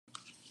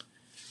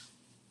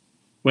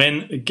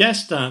When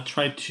guests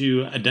try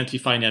to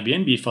identify an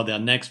Airbnb for their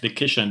next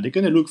vacation, they're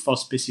going to look for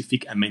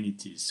specific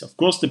amenities. Of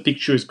course, the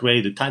picture is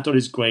great, the title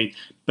is great,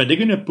 but they're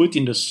going to put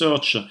in the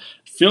search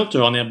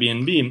filter on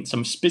Airbnb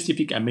some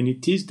specific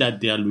amenities that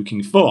they are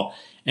looking for.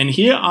 And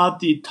here are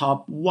the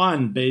top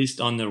one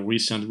based on the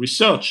recent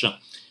research.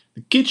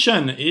 The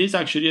kitchen is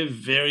actually a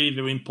very,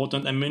 very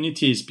important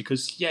amenities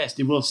because, yes,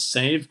 they will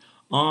save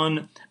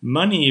on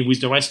money with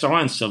the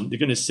restaurants. So they're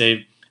going to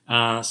save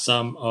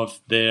some of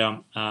their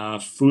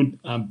food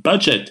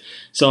budget.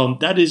 So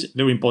that is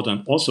very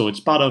important. Also, it's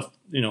part of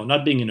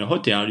not being in a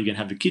hotel. You can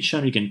have the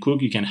kitchen, you can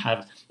cook, you can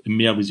have a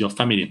meal with your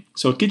family.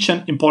 So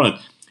kitchen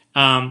important.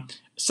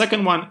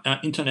 Second one,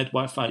 internet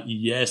Wi-Fi.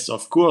 Yes,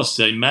 of course.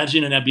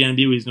 Imagine an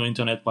Airbnb with no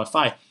internet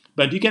Wi-Fi,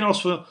 but you can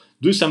also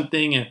do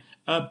something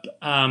up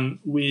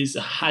with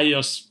a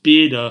higher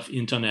speed of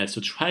internet.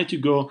 So try to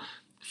go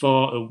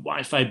for a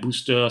Wi-Fi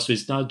booster, so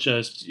it's not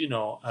just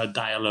a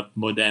dial-up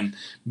modem,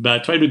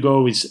 but try to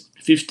go with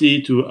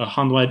 50 to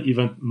 100,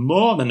 even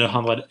more than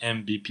 100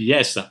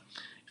 Mbps.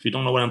 If you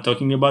don't know what I'm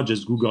talking about,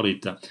 just Google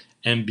it,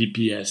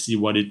 Mbps, see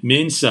what it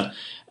means. The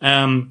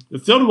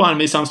third one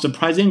may sound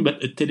surprising,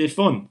 but a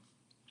telephone.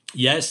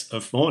 Yes, a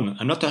phone.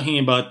 I'm not talking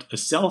about a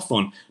cell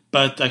phone,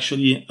 but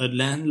actually a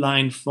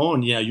landline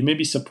phone. Yeah, you may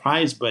be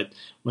surprised, but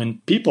when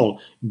people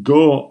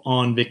go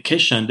on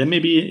vacation, there may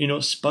be,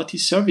 spotty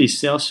service,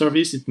 cell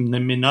service. It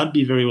may not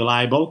be very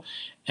reliable,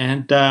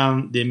 and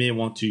they may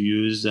want to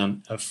use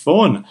a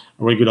phone,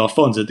 a regular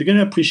phone. So they're going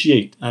to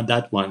appreciate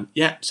that one.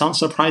 Yeah, sounds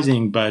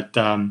surprising, but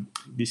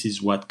this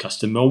is what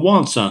customer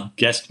wants,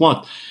 guests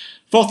want.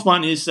 Fourth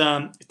one is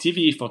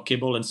TV for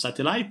cable and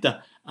satellite.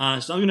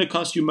 It's not going to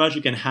cost you much.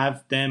 You can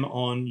have them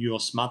on your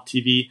smart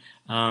TV.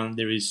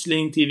 There is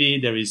Sling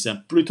TV. There is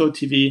Pluto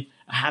TV.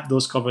 I have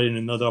those covered in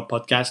another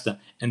podcast.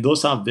 And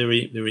those are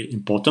very, very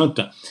important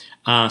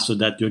so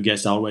that your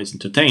guests are always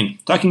entertained.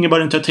 Talking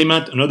about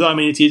entertainment, another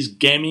amenity is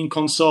gaming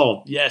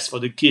console. Yes, for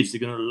the kids,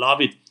 they're going to love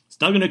it. It's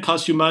not going to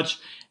cost you much.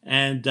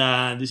 And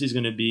this is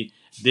going to be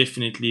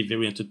definitely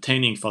very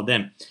entertaining for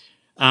them.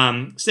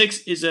 6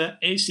 is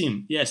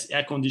AC. Yes,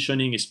 air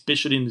conditioning,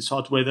 especially in this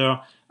hot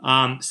weather.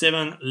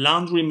 7,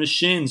 laundry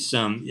machines.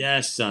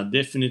 Yes,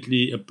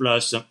 definitely a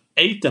plus.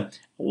 8, a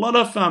lot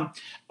of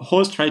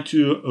hosts try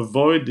to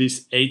avoid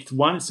this 8th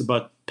one. It's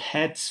about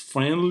pets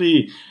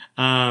friendly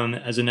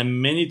as an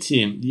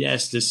amenity.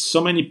 Yes, there's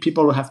so many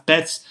people who have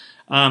pets.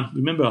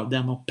 Remember, there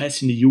are more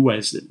pets in the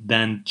US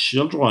than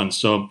children.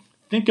 So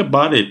think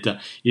about it.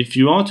 If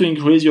you want to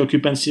increase your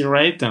occupancy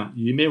rate,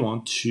 you may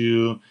want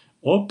to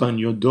open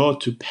your door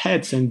to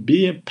pets and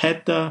be a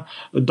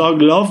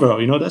dog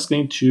lover. That's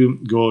going to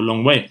go a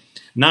long way.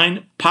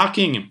 9,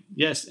 parking.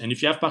 Yes, and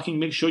if you have parking,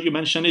 make sure you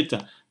mention it.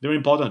 Very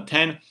important.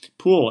 10,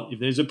 pool. If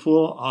there's a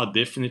pool,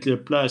 definitely a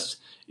plus.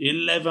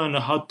 11, a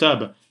hot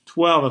tub.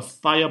 12, a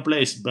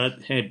fireplace.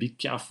 But hey, be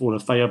careful, a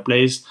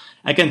fireplace.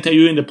 I can tell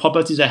you in the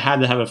properties I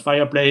had that have a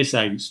fireplace,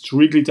 I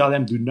strictly tell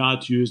them do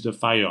not use the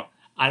fire.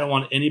 I don't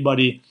want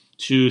anybody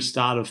to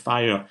start a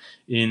fire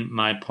in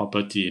my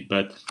property,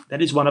 but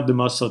that is one of the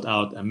most sought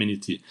out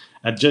amenity.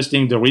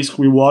 Adjusting the risk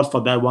reward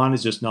for that one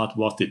is just not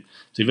worth it.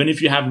 So even if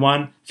you have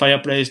one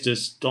fireplace,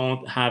 just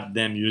don't have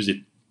them use it.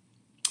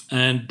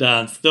 And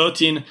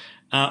 13,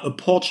 a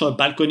porch or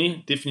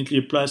balcony, definitely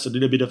a plus. A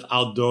little bit of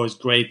outdoor is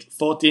great.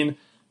 14,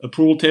 a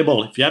pool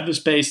table. If you have the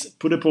space,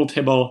 put a pool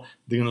table.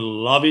 They're gonna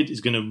love it.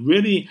 It's gonna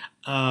really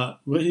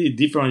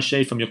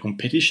differentiate from your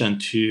competition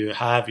to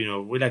have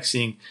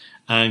relaxing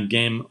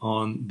game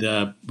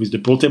with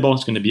the pool table.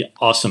 It's going to be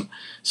awesome.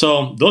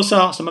 So those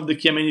are some of the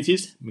key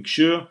amenities. Make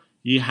sure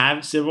you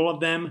have several of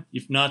them.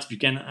 If not, if you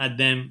can add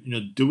them,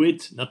 do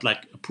it. Not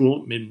like a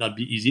pool, may not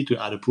be easy to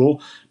add a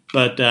pool,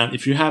 but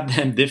if you have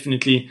them,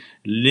 definitely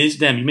list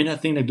them. You may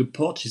not think that the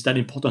porch is that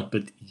important,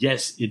 but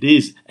yes, it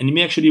is, and you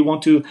may actually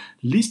want to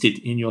list it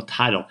in your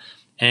title.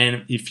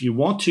 And if you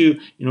want to,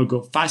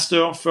 go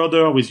faster,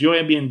 further with your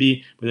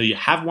Airbnb, whether you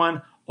have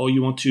one or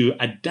you want to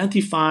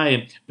identify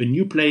a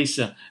new place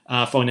for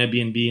an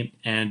Airbnb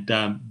and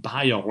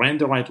buy or rent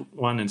the right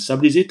one and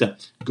sublease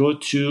it, go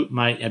to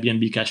my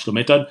Airbnb cash flow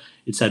method.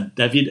 It's at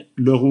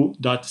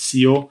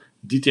davidleroux.co.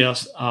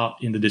 Details are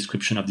in the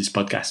description of this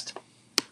podcast.